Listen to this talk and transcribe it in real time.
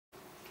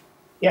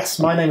Yes,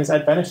 my name is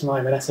Ed Bennett and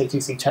I'm an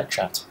SATC Tech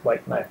Chat.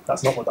 Wait, no,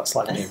 that's not what that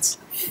slide means.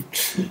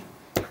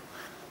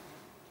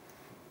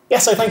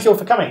 Yes, so thank you all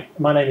for coming.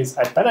 My name is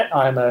Ed Bennett.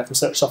 I'm a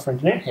research software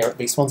engineer here at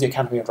the Swansea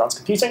Academy of Advanced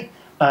Computing,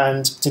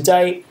 and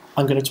today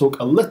I'm going to talk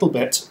a little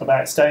bit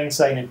about staying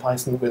sane in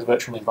Python with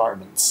virtual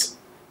environments.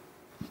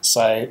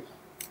 So,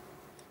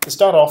 to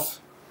start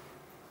off,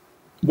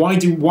 why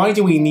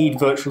do we need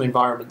virtual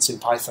environments in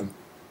Python?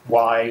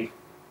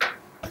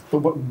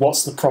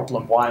 What's the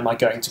problem? Why am I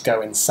going to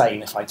go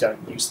insane if I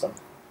don't use them?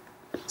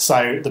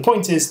 So the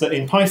point is that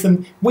in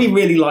Python, we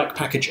really like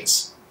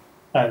packages.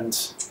 And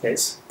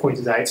it's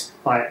pointed out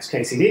by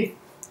XKCD,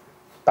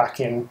 back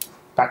when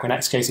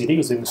XKCD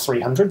was in the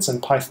 300s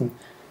and Python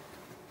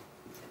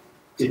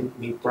didn't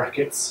need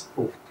brackets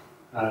or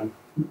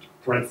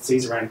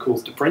parentheses around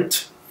calls to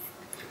print.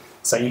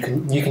 So you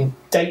can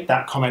date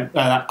that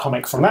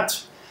comic from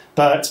that.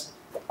 But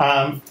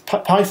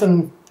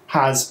Python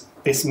has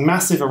this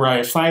massive array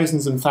of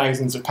thousands and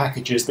thousands of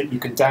packages that you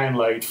can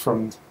download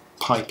from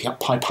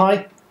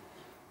pipenv,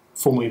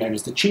 formerly known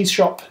as the cheese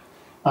shop.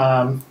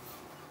 And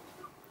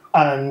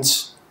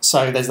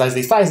so there's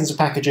these thousands of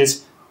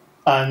packages,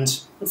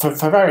 and for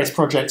various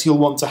projects you'll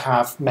want to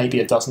have maybe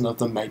a dozen of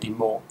them, maybe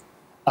more.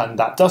 And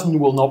that dozen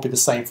will not be the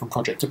same from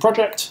project to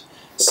project.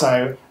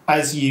 So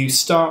as you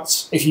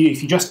start, if you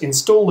just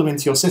install them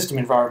into your system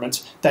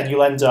environment, then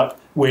you'll end up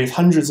with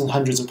hundreds and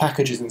hundreds of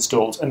packages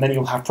installed, and then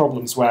you'll have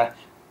problems where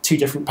two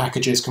different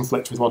packages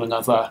conflict with one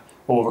another,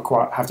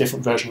 or have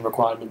different version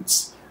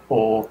requirements,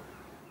 or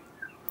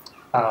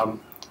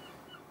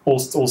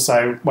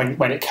also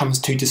when it comes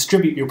to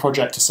distribute your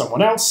project to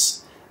someone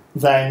else,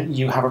 then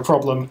you have a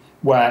problem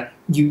where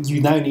you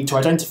now need to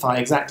identify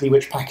exactly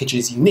which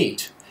packages you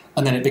need.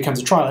 And then it becomes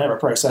a trial and error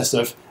process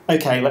of,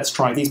 okay, let's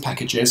try these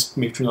packages,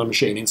 move to another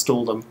machine,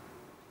 install them.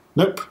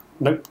 Nope,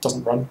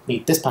 doesn't run,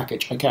 need this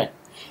package, okay.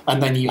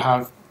 And then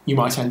you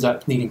might end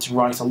up needing to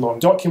write a long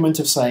document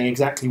of saying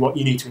exactly what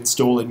you need to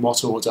install in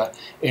what order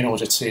in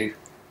order to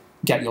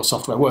get your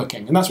software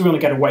working. And that's what we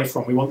want to get away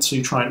from. We want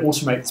to try and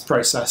automate this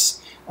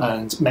process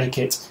and make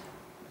it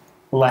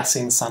less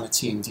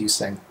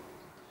insanity-inducing.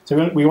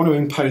 So we want to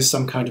impose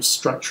some kind of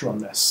structure on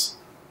this.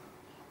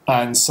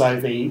 And so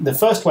the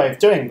first way of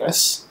doing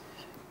this,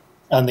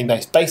 and the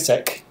most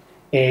basic,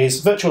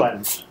 is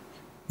virtualenv.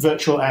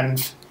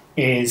 Virtualenv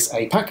is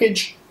a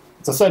package.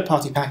 It's a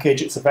third-party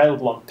package. It's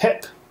available on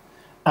pip.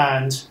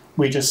 And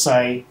we just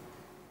say,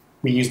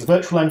 we use the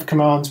virtualenv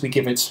command, we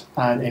give it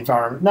an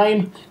environment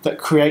name that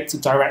creates a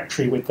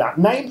directory with that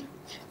name.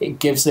 It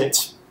gives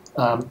it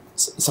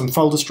some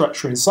folder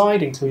structure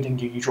inside, including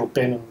your usual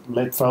bin and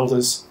lib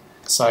folders.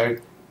 And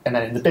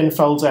then in the bin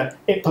folder,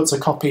 it puts a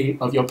copy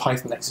of your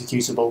Python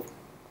executable,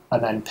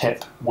 and then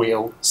pip,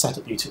 wheel,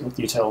 setup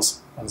utils,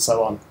 and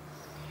so on.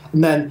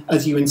 And then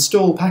as you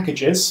install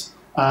packages,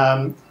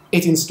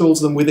 it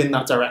installs them within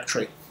that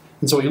directory.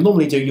 And so what you'll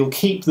normally do, you'll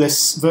keep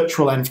this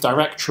virtualenv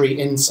directory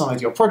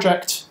inside your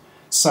project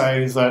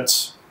so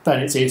that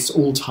then it's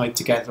all tied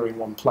together in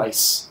one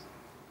place.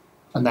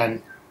 And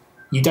then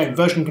you don't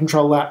version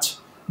control that,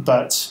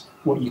 but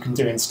what you can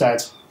do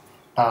instead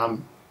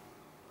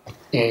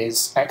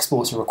is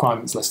export a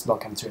requirements list that I'll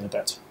come to in a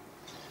bit.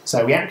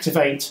 So we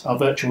activate our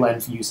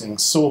virtualenv using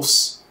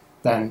source,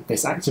 then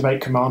this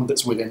activate command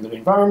that's within the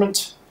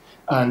environment,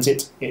 and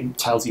it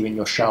tells you in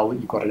your shell that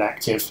you've got it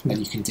active, and then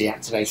you can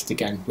deactivate it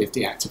again with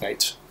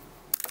deactivate.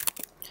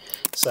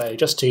 So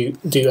just to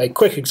do a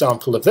quick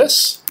example of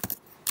this.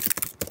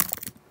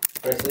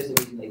 Right, so the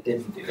reason they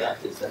didn't do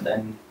that is that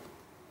then...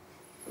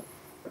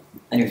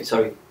 Anyway,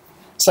 sorry.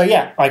 So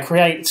yeah, I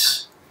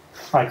create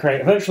a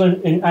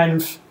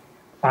virtualenv,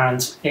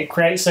 and it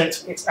creates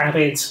it, it's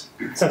added,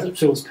 setup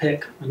tools,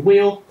 pip, and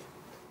wheel,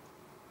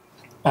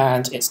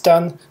 and it's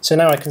done. So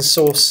now I can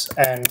source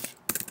env,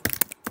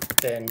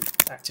 then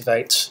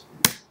activate,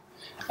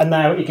 and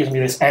now it gives me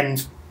this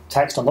env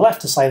text on the left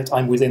to say that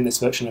I'm within this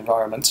virtual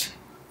environment.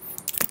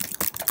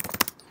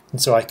 And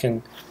so I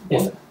can...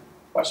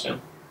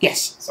 Question.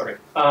 Yes? Sorry.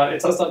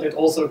 It says that it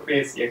also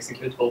creates the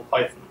executable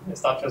Python.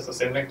 Is that just a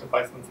symlink to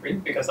Python 3?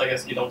 Because I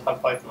guess you don't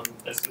have Python on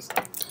this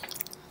system.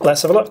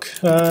 Let's have a look.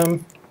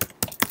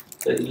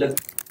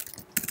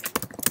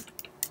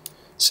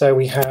 So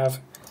we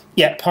have,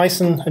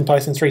 Python and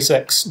Python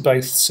 3.6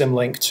 both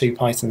symlink to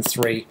Python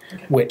 3,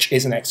 okay, which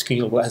is an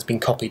executable that has been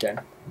copied in.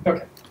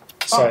 Okay.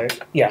 So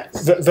yeah,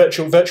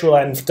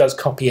 virtualenv does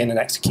copy in an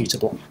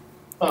executable.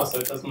 Oh, so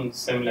it doesn't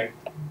symlink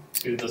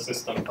to the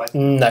system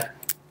Python? No.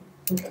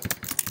 Okay.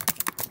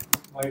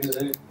 Why does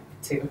it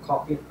take a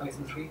copy of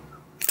Python 3?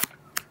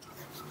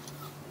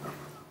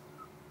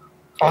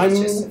 It's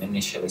just an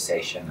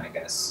initialization, I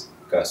guess,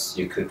 because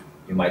you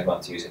might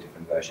want to use a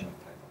different version of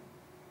Python.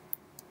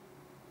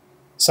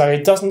 So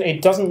it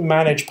doesn't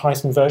manage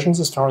Python versions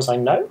as far as I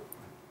know.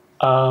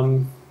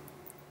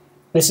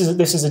 This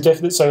is a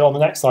difference. So on the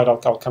next slide,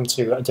 I'll come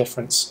to a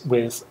difference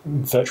with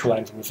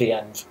virtualenv and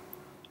venv,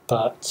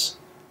 but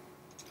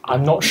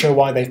I'm not sure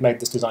why they've made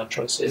this design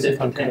choice. Is it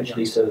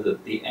potentially so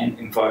that the end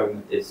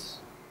environment is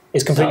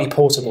It's completely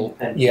portable.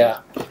 independent.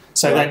 Yeah.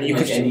 So then you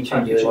make could. any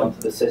changes I want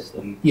to the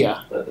system.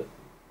 Yeah.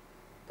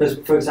 Because,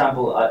 for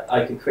example,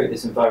 I could create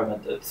this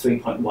environment at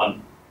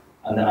 3.1,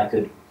 and then I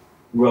could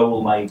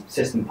roll my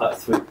system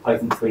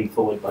Python 3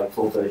 forward by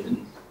 4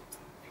 versions.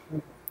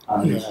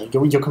 Yeah,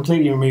 you're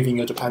completely removing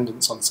your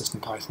dependence on system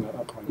Python at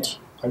that point.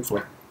 Yeah.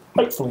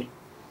 Hopefully.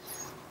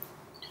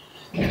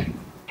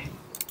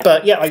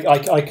 But yeah,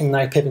 I can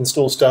now pip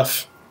install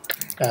stuff.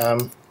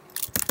 So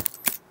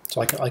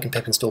I can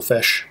pip install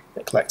fish.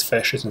 It collects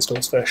fish, it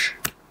installs fish.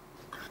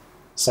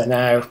 So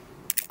now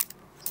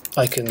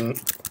I can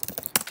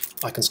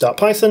start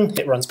Python.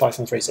 It runs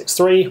Python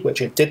 3.6.3, which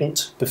it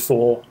didn't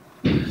before,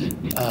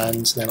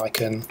 and then I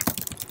can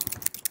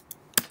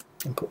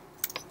import.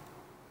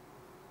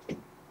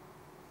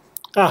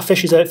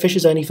 Fish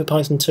is only for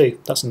Python 2.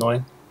 That's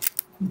annoying.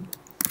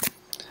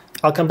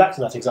 I'll come back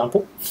to that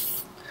example.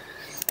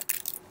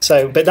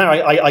 So, but now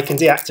I can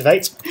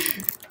deactivate.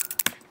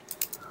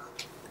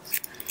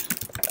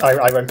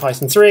 I run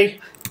Python 3,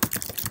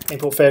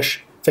 import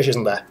fish. Fish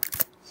isn't there.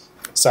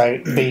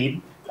 So the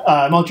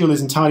module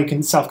is entirely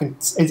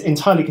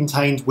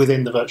contained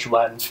within the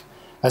virtualenv.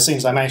 As soon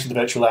as I mounted the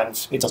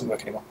virtualenv, it doesn't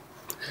work anymore.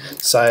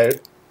 So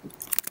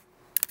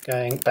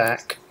going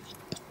back.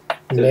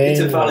 So it's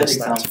a valid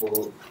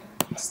example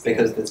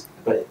because it's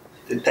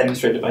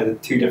demonstrated by the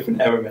 2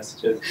 different error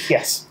messages.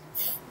 Yes.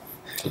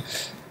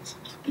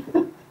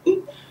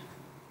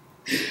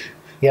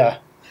 Yeah.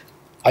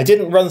 I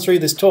didn't run through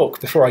this talk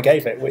before I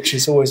gave it, which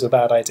is always a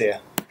bad idea.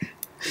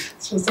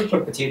 It's just such a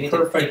But you need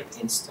to pip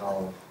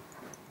install,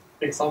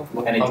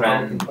 example. and it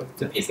ran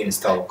the pip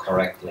install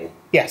correctly,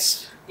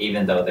 Yes.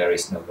 even though there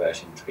is no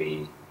version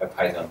 3, a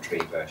Python 3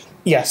 version.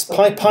 Yes,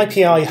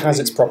 PyPI has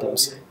its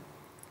problems.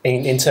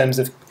 In terms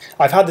of,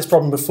 I've had this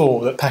problem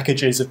before that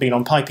packages have been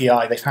on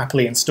PyPI, they've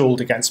happily installed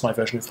against my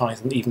version of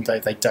Python, even though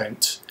they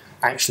don't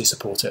actually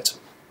support it,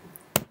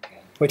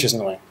 which is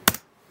annoying.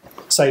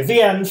 So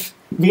venv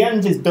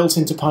is built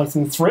into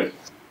Python 3.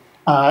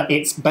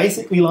 It's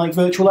basically like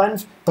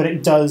virtualenv, but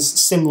it does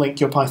symlink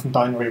your Python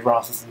binary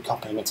rather than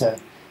copying it in,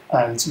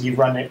 and you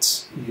run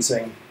it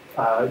using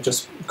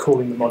just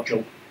calling the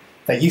module.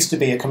 There used to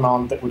be a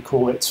command that would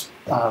call it,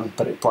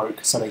 but it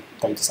broke, so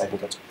they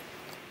disabled it.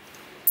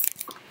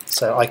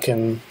 So I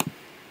can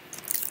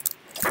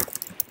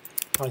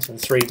Python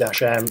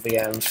 3-m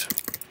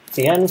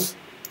venv.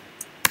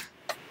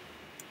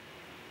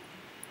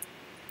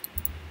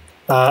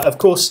 Of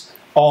course,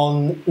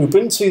 on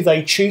Ubuntu,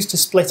 they choose to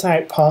split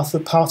out part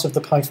of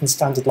the Python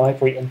standard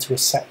library into a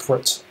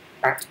separate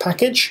apt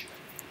package.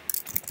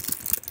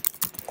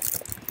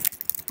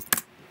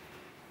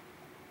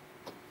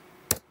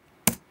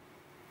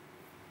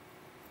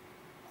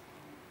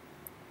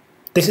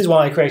 This is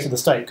why I created the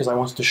state, because I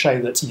wanted to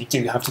show that you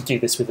do have to do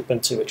this with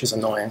Ubuntu, which is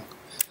annoying.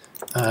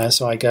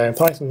 So I go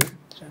Python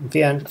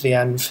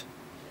venv.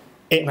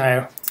 It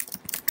now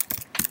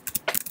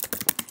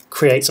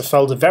creates a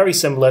folder very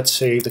similar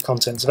to the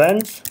contents of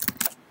env,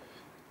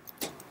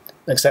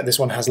 except this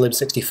one has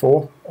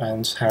lib64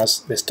 and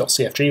has this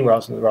 .cfg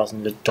rather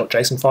than the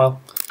 .json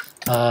file.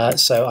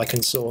 So I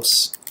can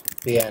source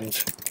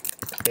venv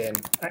bin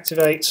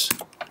activate,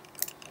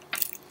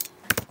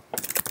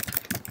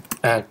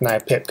 and now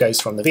pip goes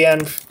from the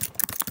venv.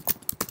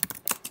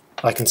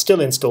 I can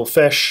still install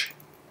fish.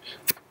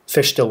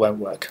 Fish still won't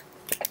work.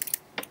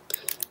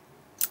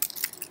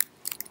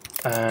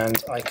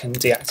 And I can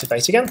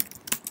deactivate again.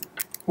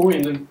 Who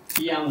in the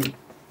VM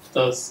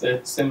does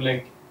it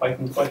symlink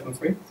Python to Python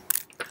 3?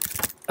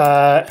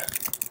 I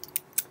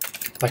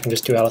can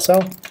just do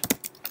LSL.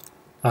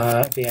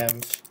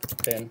 venv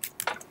bin.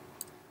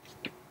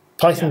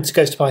 Python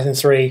goes to Python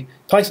 3.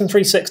 Python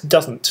 3.6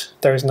 doesn't.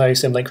 There is no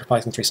symlink for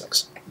Python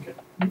 3.6. Okay.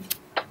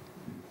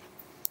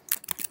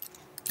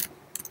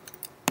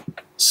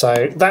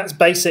 So that's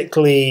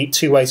basically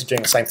 2 ways of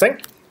doing the same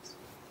thing.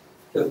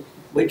 So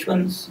which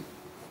ones?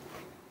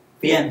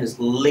 VM is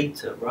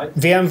later, right?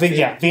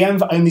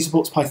 venv only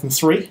supports Python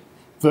 3.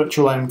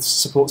 virtualenv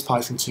supports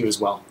Python 2 as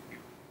well.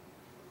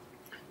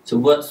 So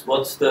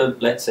what's the,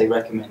 let's say,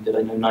 recommended?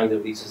 I know neither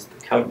of these is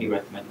currently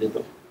recommended,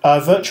 but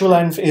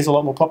virtualenv is a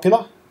lot more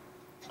popular.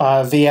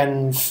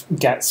 venv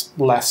gets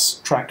less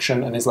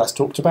traction and is less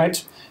talked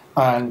about,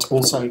 and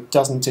also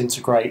doesn't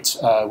integrate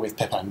with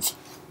pipenv,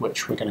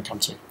 which we're going to come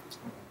to.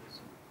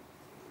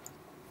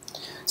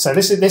 So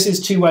this is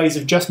 2 ways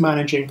of just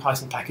managing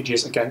Python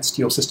packages against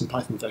your system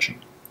Python version.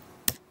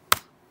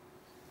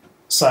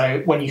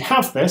 So when you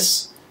have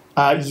this,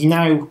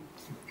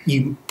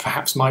 you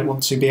perhaps might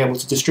want to be able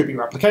to distribute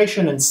your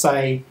application and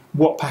say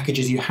what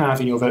packages you have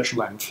in your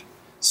virtualenv.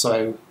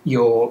 So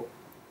you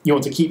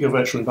want to keep your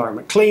virtual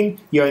environment clean,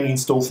 you only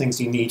install things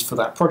you need for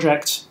that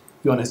project,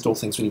 you uninstall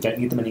things when you don't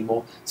need them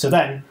anymore. So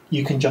then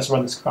you can just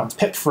run this command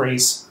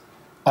pipfreeze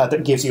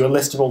that gives you a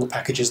list of all the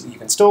packages that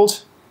you've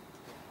installed,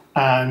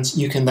 and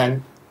you can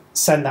then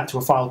send that to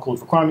a file called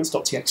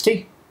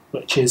requirements.txt,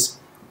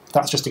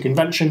 that's just a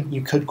convention.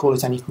 You could call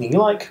it anything you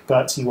like,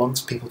 but you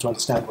want people to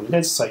understand what it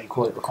is, so you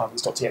call it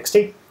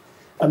requirements.txt.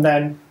 And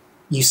then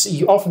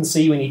you often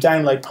see when you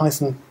download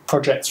Python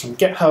projects from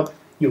GitHub,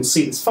 you'll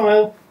see this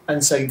file,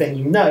 and so then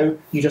you know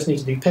you just need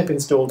to do pip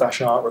install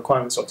 -r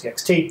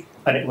requirements.txt,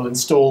 and it will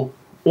install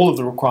all of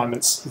the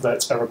requirements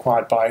that are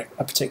required by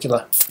a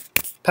particular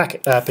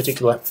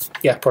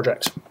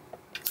project.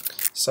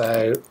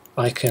 So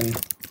I can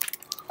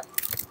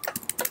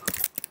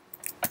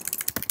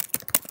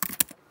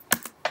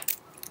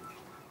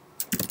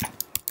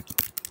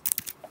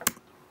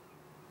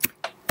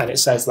and it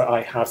says that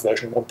I have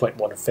version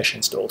 1.1 of fish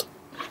installed.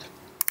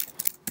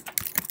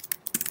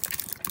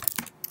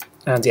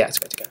 And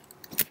deactivate again.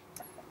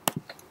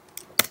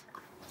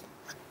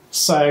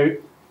 So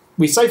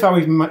so far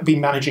we've been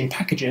managing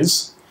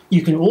packages.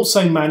 You can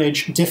also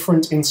manage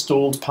different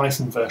installed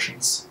Python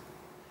versions.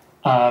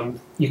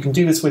 You can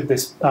do this with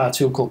this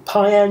tool called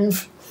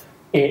pipenv.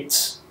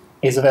 It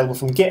is available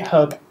from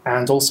GitHub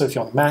and also if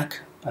you're on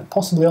Mac and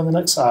possibly on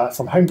Linux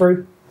from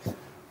Homebrew.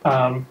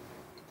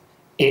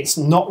 It's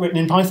not written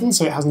in Python,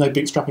 so it has no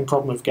bootstrapping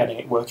problem of getting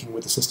it working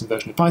with the system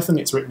version of Python.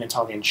 It's written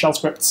entirely in shell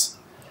scripts.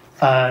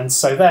 And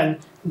so then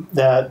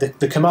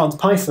the command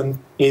Python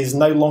is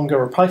no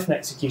longer a Python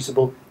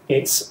executable.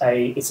 It's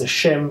a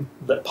shim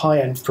that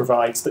pipenv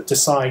provides that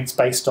decides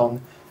based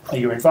on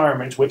your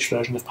environment which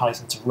version of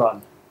Python to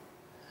run.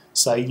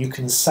 So you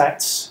can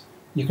set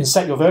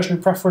your version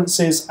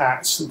preferences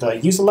at the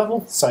user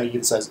level. So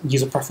there's a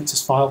user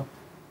preferences file,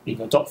 you've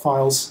got dot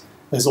files.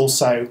 There's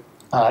also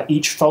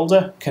each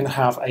folder can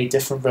have a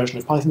different version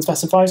of Python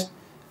specified,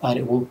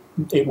 and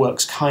it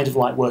works kind of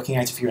like working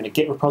out if you're in a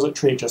Git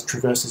repository. It just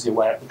traverses your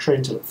way up the tree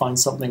until it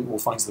finds something or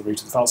finds the root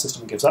of the file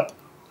system and gives up.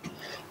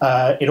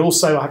 It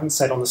also, I haven't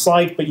said on the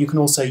slide, but you can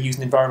also use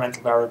an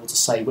environmental variable to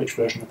say which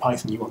version of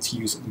Python you want to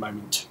use at the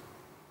moment.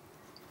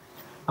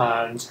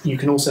 And you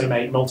can also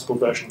make multiple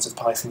versions of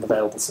Python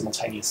available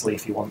simultaneously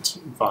if you want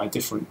via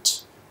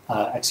different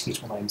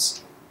executable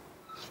names.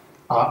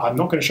 I'm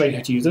not going to show you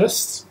how to use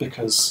this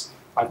because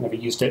I've never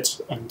used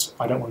it and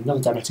I don't want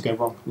another demo to go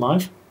wrong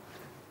live.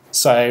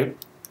 So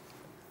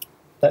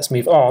let's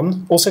move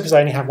on. Also because I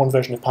only have one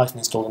version of Python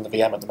installed on the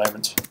VM at the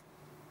moment.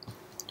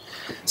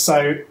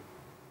 So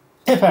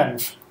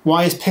pipenv.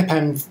 Why is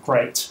pipenv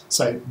great?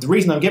 So the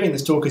reason I'm giving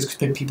this talk is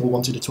because people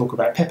wanted to talk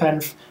about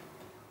pipenv,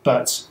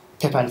 but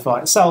pipenv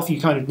by itself,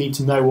 you kind of need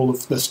to know all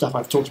of the stuff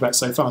I've talked about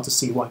so far to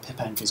see why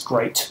pipenv is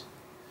great.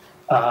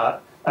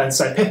 And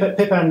so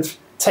pipenv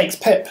takes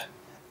pip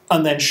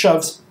and then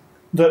shoves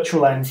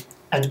virtualenv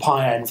and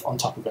pipenv on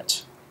top of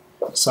it.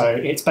 So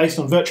it's based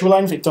on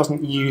virtualenv, it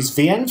doesn't use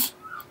venv,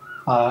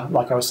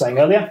 like I was saying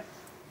earlier.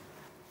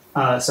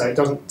 So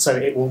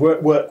it will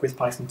work with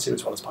Python 2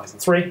 as well as Python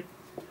 3.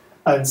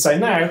 And so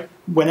now,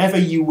 whenever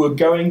you were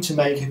going to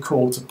make a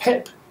call to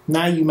pip,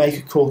 now you make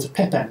a call to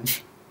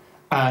pipenv.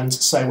 And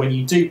so when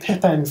you do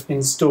pipenv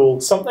install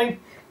something,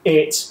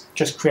 it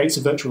just creates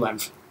a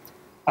virtualenv.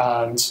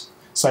 And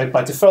so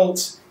by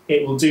default,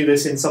 it will do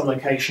this in some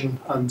location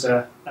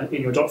under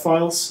in your dot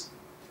files.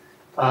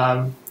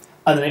 And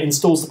then it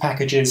installs the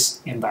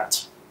packages in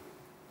that.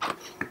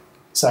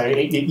 So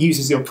it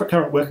uses your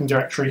current working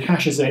directory,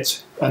 hashes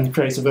it, and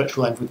creates a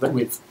virtualenv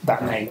with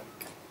that name.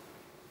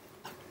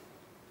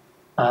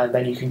 And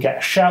then you can get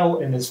a shell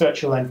in this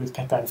virtualenv with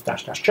pipenv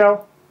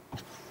 --shell.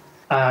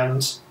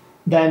 And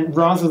then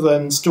rather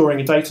than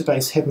storing a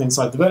database hidden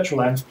inside the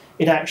virtualenv,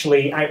 it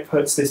actually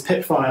outputs this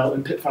pip file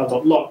and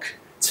pipfile.lock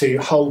to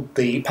hold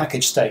the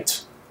package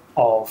state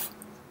of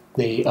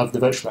the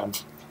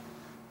virtualenv.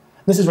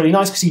 This is really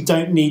nice because you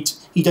don't need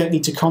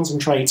to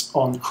concentrate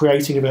on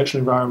creating a virtual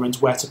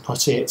environment, where to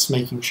put it,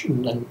 making sure,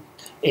 and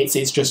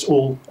it's just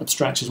all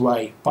abstracted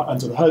away. But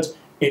under the hood,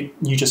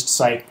 you just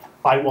say,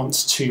 I want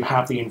to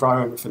have the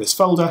environment for this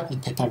folder,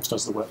 and pipenv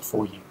does the work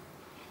for you.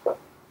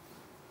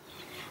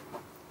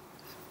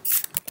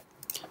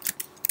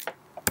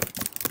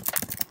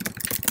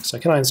 So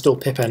can I install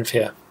pipenv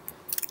here?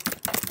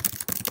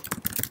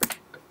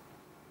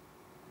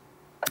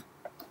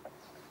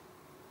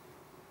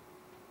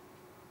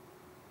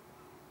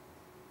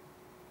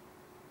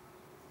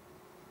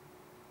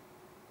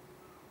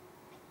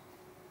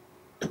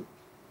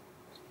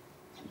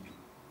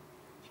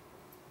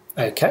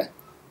 Okay.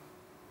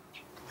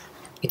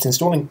 It's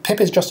installing.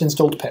 Pip is just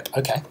installed pip.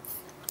 Okay.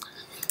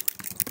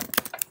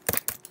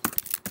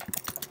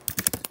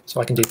 So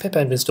I can do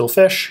pipenv install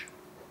fish.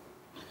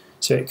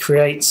 So it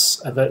creates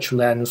a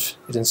virtualenv,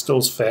 it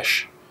installs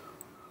fish,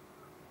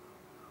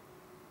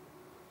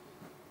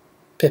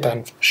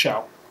 pipenv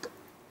shell.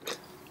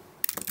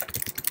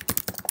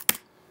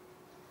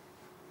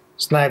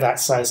 So now that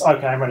says,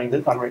 okay, I'm running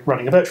a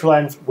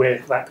virtualenv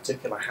with that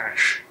particular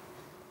hash.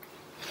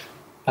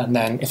 And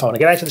then if I want to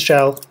get out of the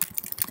shell,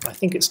 I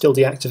think it still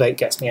deactivate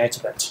gets me out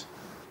of it.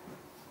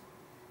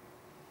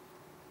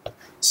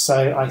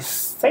 So I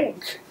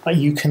think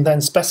you can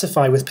then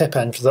specify with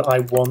pipenv that I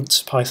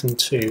want Python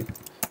 2,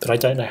 but I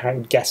don't know how to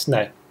guess.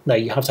 No,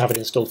 you have to have it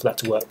installed for that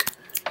to work.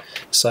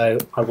 So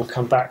I will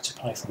come back to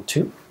Python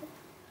 2.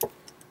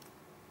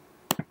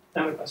 I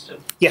have a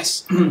question.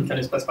 Yes. Can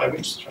you specify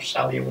which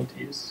shell you want to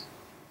use?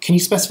 Can you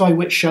specify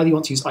which shell you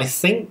want to use? I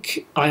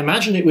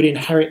imagine it would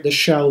inherit the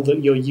shell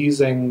that you're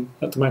using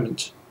at the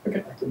moment.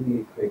 Okay. I think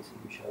we create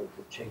a new shell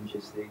that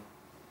changes the.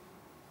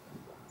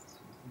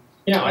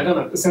 Yeah, I don't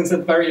know. Since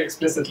it very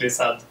explicitly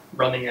said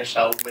running a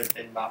shell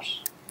within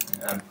bash.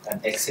 And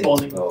exit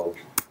Spawning. will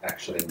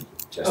actually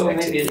just Oh,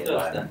 exit maybe it the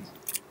does environment.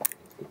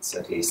 It's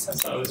at least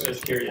something. So I was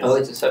just curious. Oh,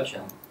 it's a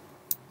subshell.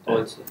 Oh,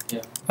 it's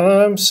yeah.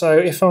 So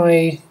if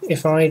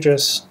I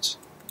just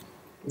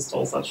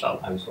Install such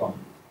shell. I was wrong.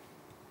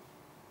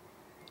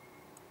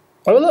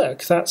 oh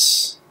look,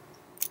 that's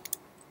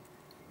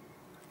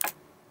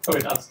Oh,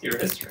 it adds to your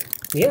history.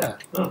 yeah.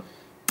 Oh.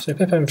 So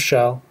pipenv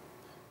shell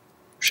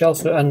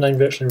for unknown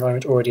virtual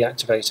environment already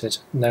activated.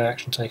 No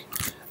action taken.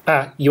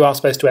 You are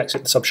supposed to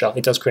exit the subshell.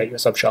 It does create you a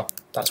subshell.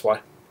 That's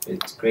why.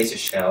 It creates a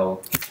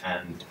shell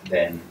and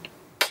then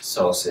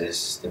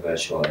sources the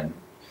virtualenv.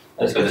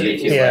 That's Because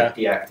if you Yeah.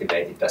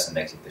 deactivate, it doesn't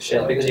exit the Yeah,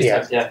 shell. because Yeah.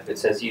 it's yeah, it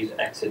says use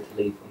exit to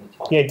leave from the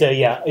top.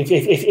 Yeah.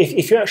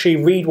 If you actually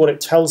read what it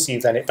tells you,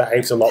 then it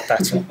behaves a lot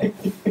better.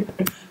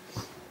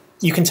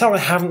 You can tell I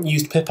haven't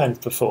used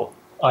pipenv before.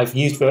 I've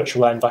used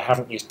virtualenv, I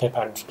haven't used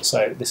pipenv,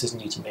 so this is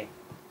new to me.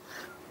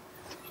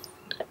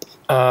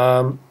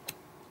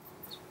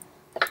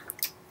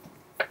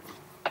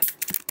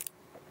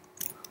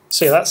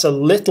 So yeah, that's a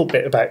little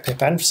bit about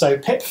pipenv. So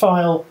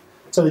pipfile.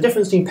 So the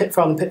difference between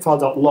pipfile and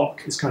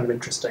pipfile.lock is kind of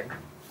interesting.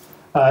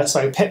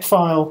 So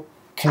pipfile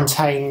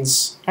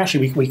contains.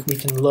 Actually, we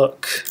can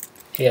look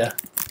here.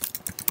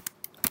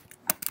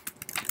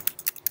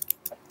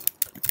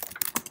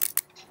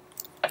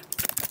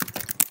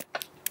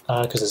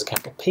 Because there's a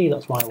capital P,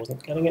 that's why I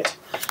wasn't getting it.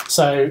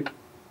 So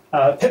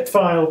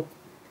pipfile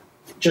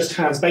just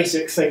has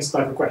basic things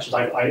like questions.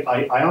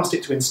 I asked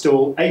it to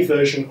install a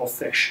version of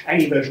fish,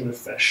 any version of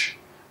fish,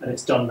 and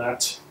it's done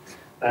that.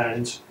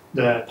 And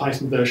the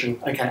Python version,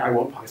 okay, I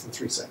want Python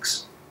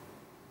 3.6.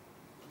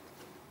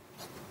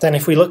 Then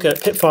if we look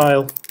at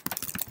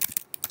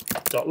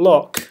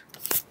pipfile.lock,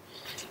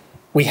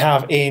 we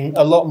have in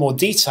a lot more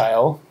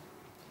detail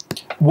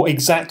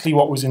exactly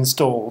what was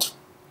installed.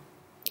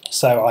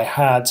 So I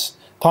had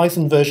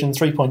Python version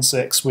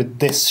 3.6 with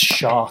this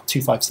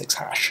SHA-256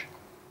 hash.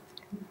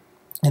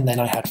 And then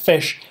I had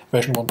fish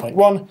version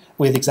 1.1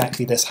 with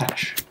exactly this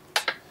hash.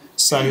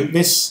 So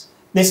this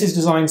is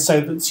designed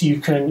so that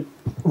you can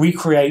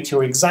recreate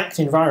your exact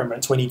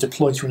environment when you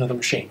deploy to another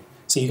machine.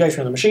 So you go to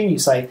another machine, you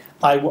say,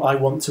 I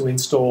want to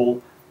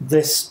install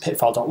this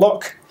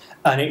pipfile.lock,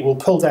 and it will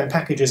pull down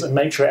packages and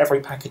make sure every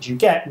package you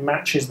get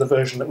matches the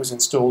version that was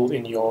installed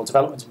in your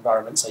development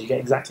environment, so you get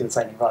exactly the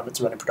same environment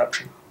to run in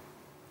production.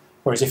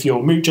 Whereas if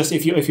you're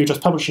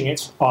just publishing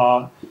it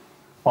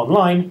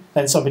online,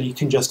 then somebody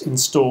can just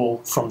install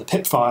from the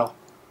pip file,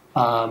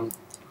 and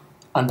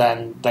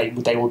then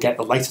they will get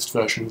the latest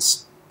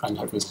versions, and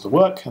hopefully this will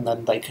work. And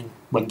then they can,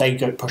 when they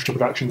go push to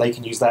production, they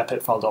can use their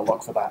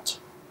pipfile.lock for that.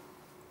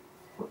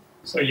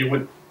 So you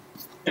would,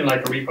 in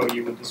like a repo,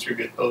 you would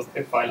distribute both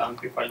pipfile and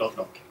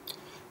pipfile.lock.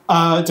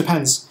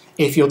 Depends.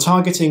 If you're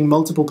targeting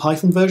multiple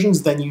Python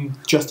versions, then you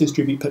just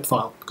distribute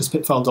pipfile, because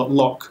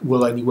pipfile.lock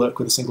will only work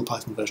with a single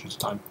Python version at a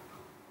time.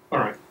 All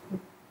right.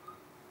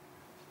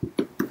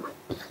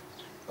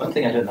 One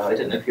thing I don't know if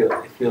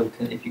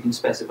you can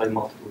specify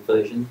multiple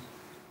versions.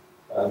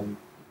 I've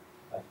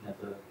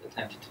never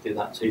attempted to do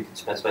that. So you can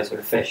specify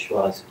sort of fish,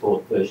 while I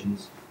support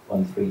versions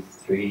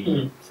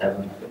 1.3.3,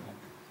 7. I don't know.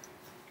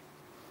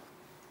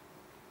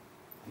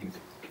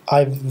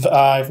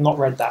 I've not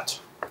read that.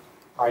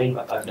 I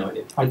have no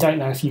idea. I don't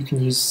know if you can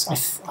use.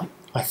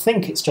 I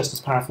think it's just as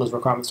powerful as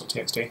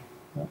requirements.txt.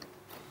 Yeah.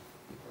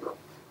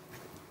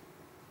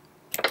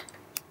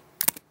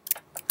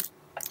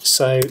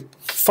 So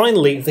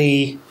finally,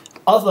 the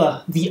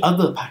other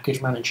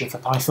package manager for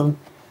Python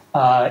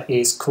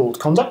is called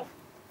Conda.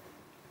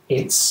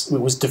 It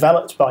was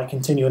developed by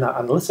Continuum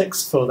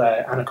Analytics for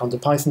their Anaconda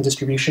Python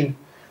distribution.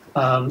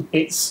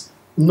 It's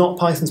not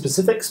Python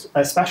specific,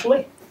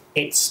 especially.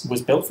 It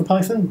was built for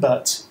Python,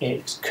 but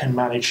it can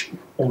manage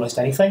almost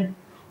anything.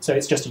 So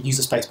it's just a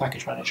user space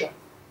package manager.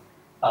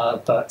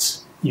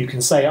 But you can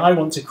say, I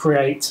want to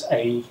create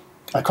a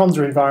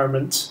conda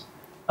environment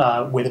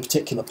with a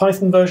particular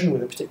Python version,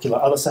 with a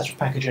particular other set of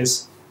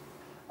packages,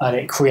 and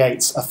it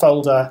creates a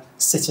folder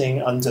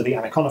sitting under the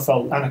Anaconda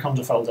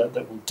folder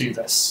that will do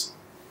this.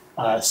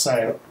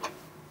 So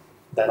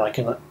then I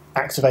can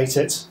activate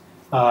it.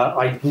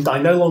 I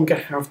no longer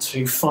have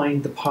to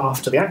find the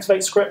path to the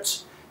activate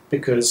script,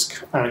 because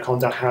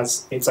Anaconda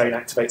has its own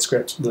activate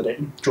script that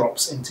it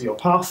drops into your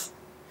path.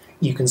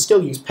 You can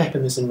still use pip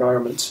in this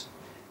environment,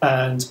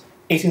 and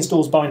it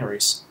installs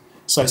binaries.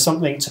 So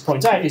something to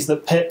point out is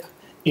that pip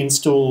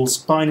installs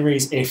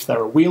binaries if there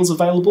are wheels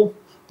available,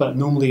 but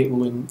normally it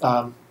will,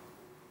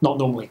 not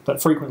normally,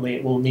 but frequently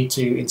it will need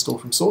to install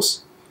from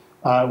source.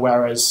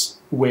 Whereas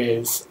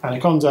with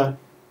Anaconda,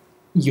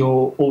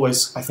 you're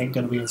always, I think,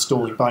 going to be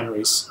installing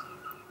binaries,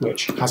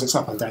 which has its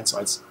up and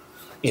downsides.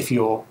 If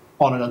you're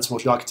on an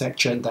unsupported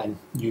architecture, then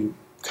you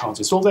can't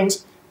install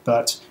things,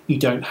 but you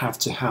don't have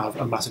to have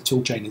a massive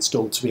toolchain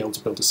installed to be able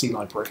to build a C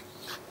library.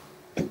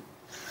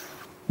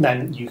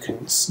 then you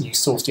can use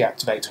source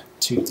deactivate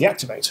to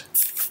deactivate.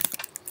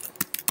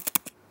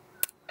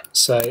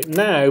 So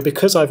now,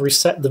 because I've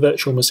reset the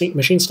virtual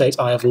machine state,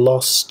 I have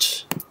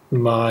lost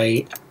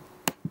my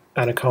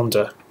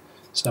Anaconda.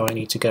 So I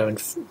need to go and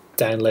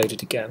download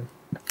it again.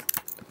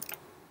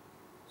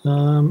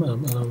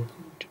 Can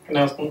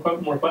I ask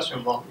one more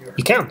question while you're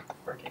You can.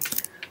 working?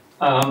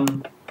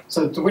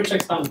 So to which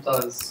extent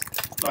does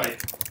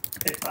like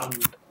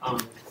pipenv,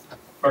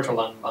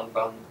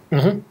 virtualenv,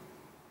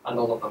 and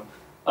all of them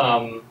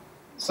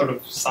sort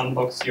of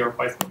sandbox your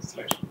Python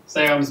installation?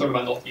 Say I'm sort of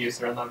a not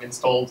user and I've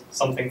installed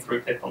something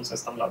through pip on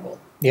system level.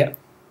 Yeah.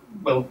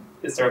 Well,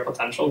 is there a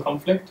potential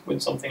conflict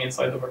with something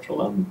inside the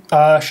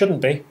virtualenv?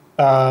 Shouldn't be,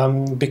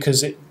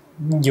 because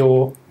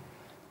the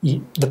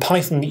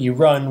Python that you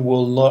run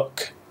will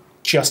look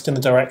just in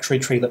the directory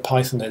tree that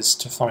Python is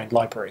to find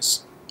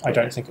libraries. I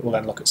don't think it will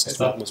then look at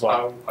system level as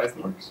well. Is that how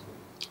Python works?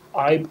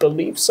 I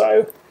believe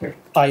so. Okay.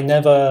 I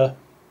never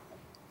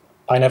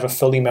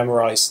fully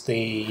memorized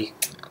the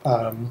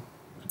Python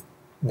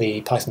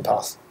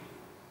path,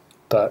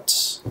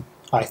 but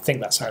I think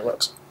that's how it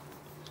works.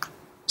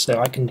 So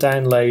I can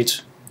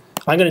download.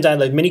 I'm going to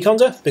download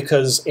miniconda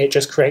because it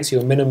just creates you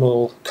a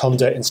minimal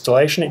conda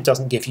installation. It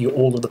doesn't give you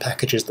all of the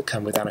packages that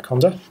come with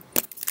Anaconda.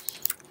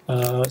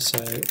 So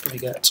we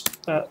get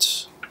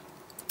that.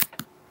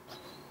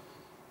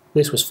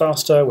 This was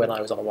faster when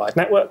I was on a wired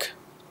network.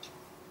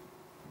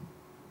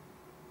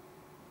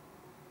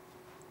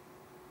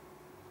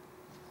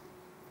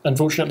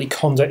 Unfortunately,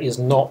 conda is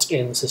not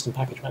in the system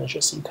package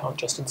manager, so you can't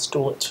just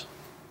install it.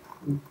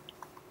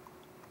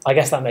 I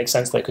guess that makes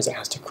sense though, because it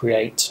has to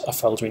create a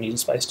folder in user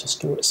space to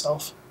store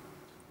itself.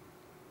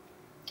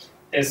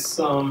 Is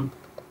Anaconda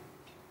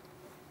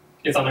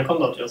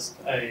just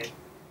it's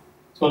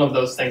one of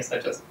those things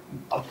that just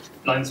a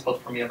blind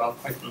spot for me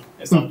about Python.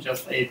 It's not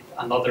just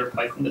another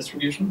Python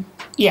distribution.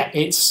 Yeah,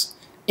 it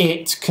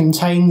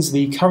contains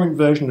the current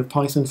version of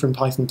Python from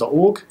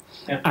python.org,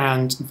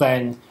 and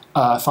then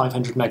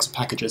 500 megs of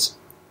packages.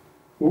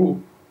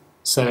 Ooh.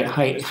 So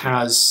it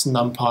has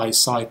NumPy,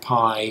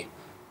 SciPy,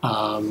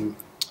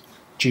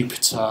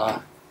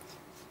 Jupyter,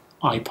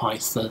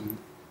 IPython,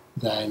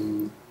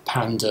 then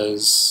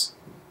Pandas,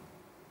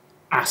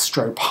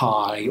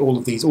 AstroPy, all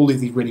of these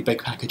really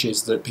big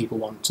packages that people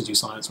want to do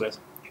science with.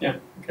 Yeah.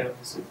 Okay.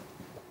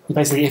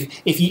 Basically,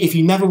 if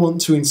you never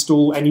want to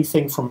install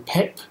anything from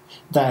pip,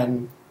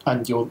 then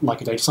and you're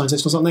like a data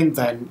scientist or something,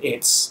 then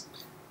it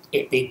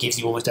gives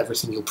you almost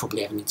everything you'll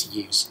probably ever need to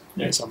use.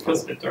 Yeah, it's a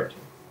bit dirty.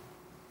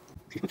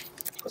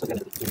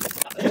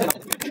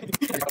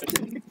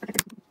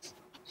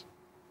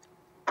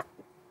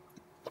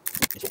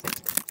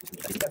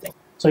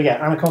 So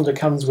yeah, Anaconda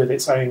comes with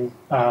its own.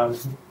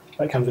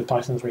 It comes with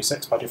Python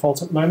 3.6 by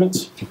default at the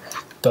moment,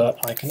 but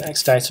I can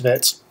exit out of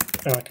it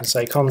and I can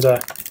say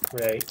conda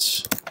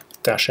create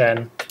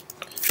 -n.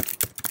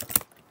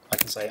 I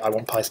can say I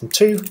want Python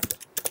 2.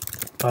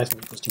 Python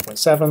equals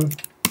 2.7.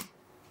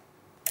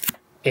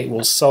 It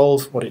will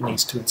solve what it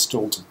needs to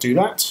install to do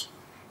that.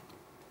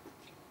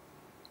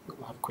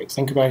 We'll have a quick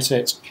think about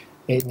it.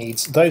 It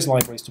needs those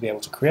libraries to be able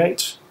to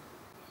create.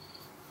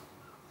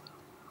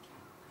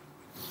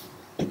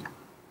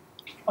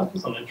 That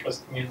was an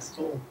interesting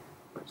install.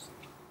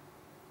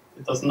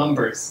 It does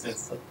numbers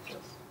instead of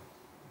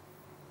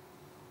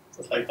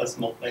just like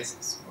decimal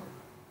places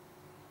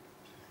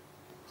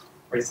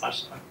or it's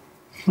hash time.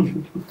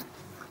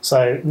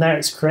 So now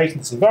it's created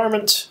this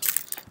environment,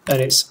 and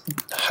it's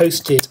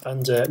hosted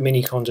under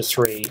miniconda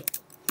 3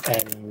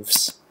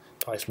 envs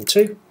Python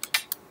 2.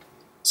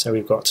 So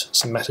we've got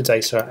some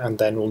metadata and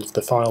then all of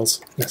the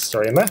files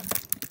necessary in there.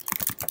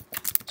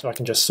 So I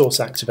can just source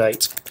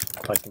activate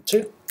Python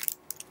 2.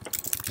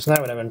 So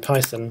now when I'm in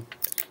Python,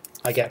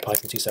 I get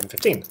Python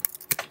 2.7.15.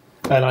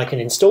 And I can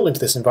install into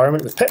this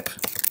environment with pip.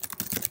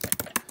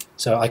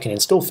 So I can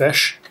install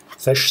fish.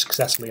 Fish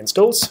successfully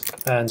installs,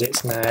 and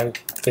it's now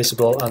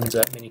visible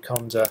under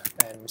miniconda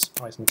envs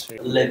Python 2.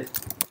 Lib.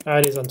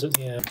 It is under,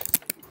 yeah,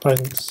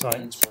 Python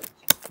site.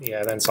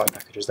 Yeah, then site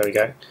packages, there we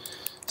go.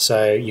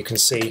 So you can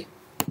see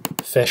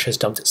fish has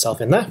dumped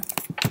itself in there.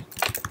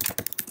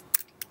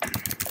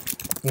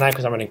 Now,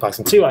 because I'm running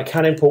Python 2, I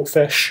can import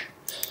fish,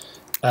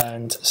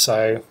 and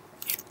so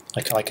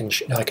I can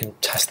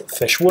test that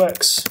fish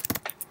works.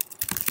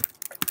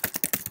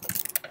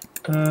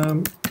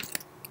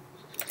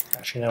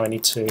 Actually, now I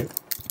need to.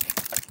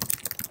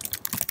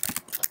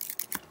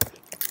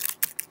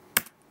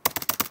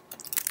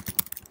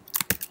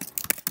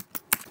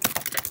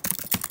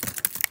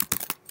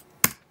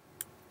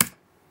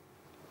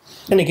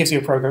 And it gives you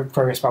a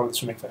progress bar with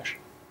swimming fish.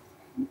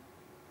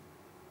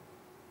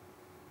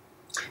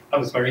 I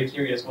was very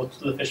curious what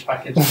the fish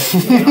package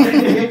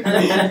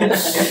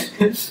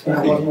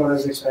That wasn't what I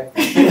was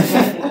expecting.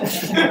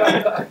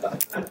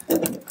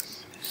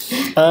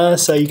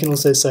 So you can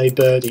also say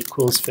bird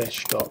equals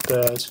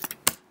fish.bird.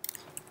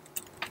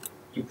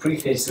 You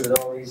prefaced it with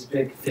all these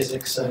big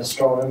physics and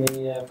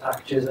astronomy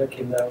packages that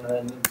came down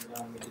and then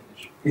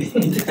How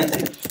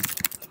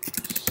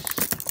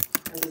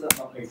does that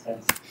not make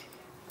sense?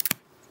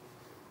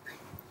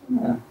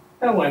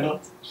 Oh, why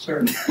not?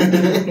 Sure. Is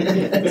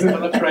it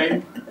on a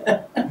train?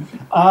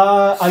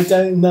 I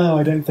don't know.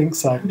 I don't think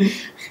so.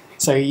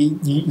 So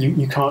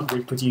you can't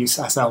reproduce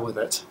SL with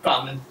it.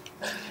 Ramen.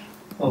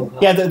 Oh, wow.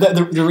 Yeah,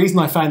 the reason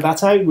I found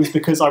that out was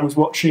because I was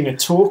watching a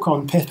talk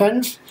on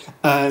pipenv,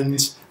 and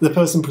the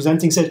person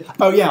presenting said,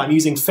 "Oh yeah, I'm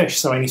using fish,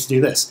 so I need to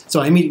do this."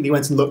 So I immediately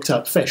went and looked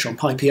up fish on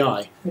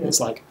pipenv. Yeah. It's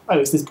like, oh,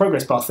 it's this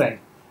progress bar thing.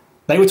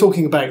 They were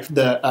talking about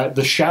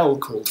the shell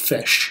called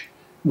fish,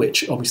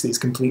 which obviously is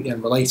completely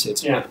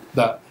unrelated. Yeah.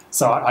 But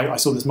so I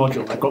saw this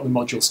module. I've got the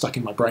module stuck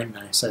in my brain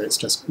now, so it's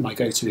just my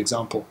go-to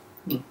example.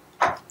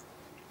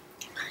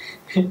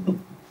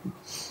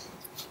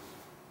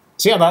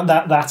 So yeah,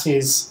 that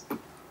is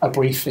a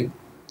brief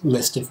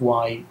list of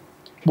why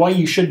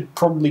you should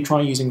probably try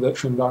using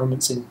virtual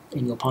environments in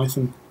your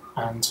Python,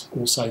 and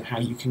also how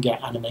you can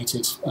get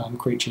animated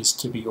creatures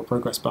to be your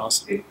progress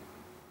bars.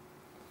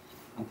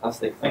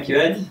 Fantastic. Thank you,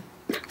 Ed.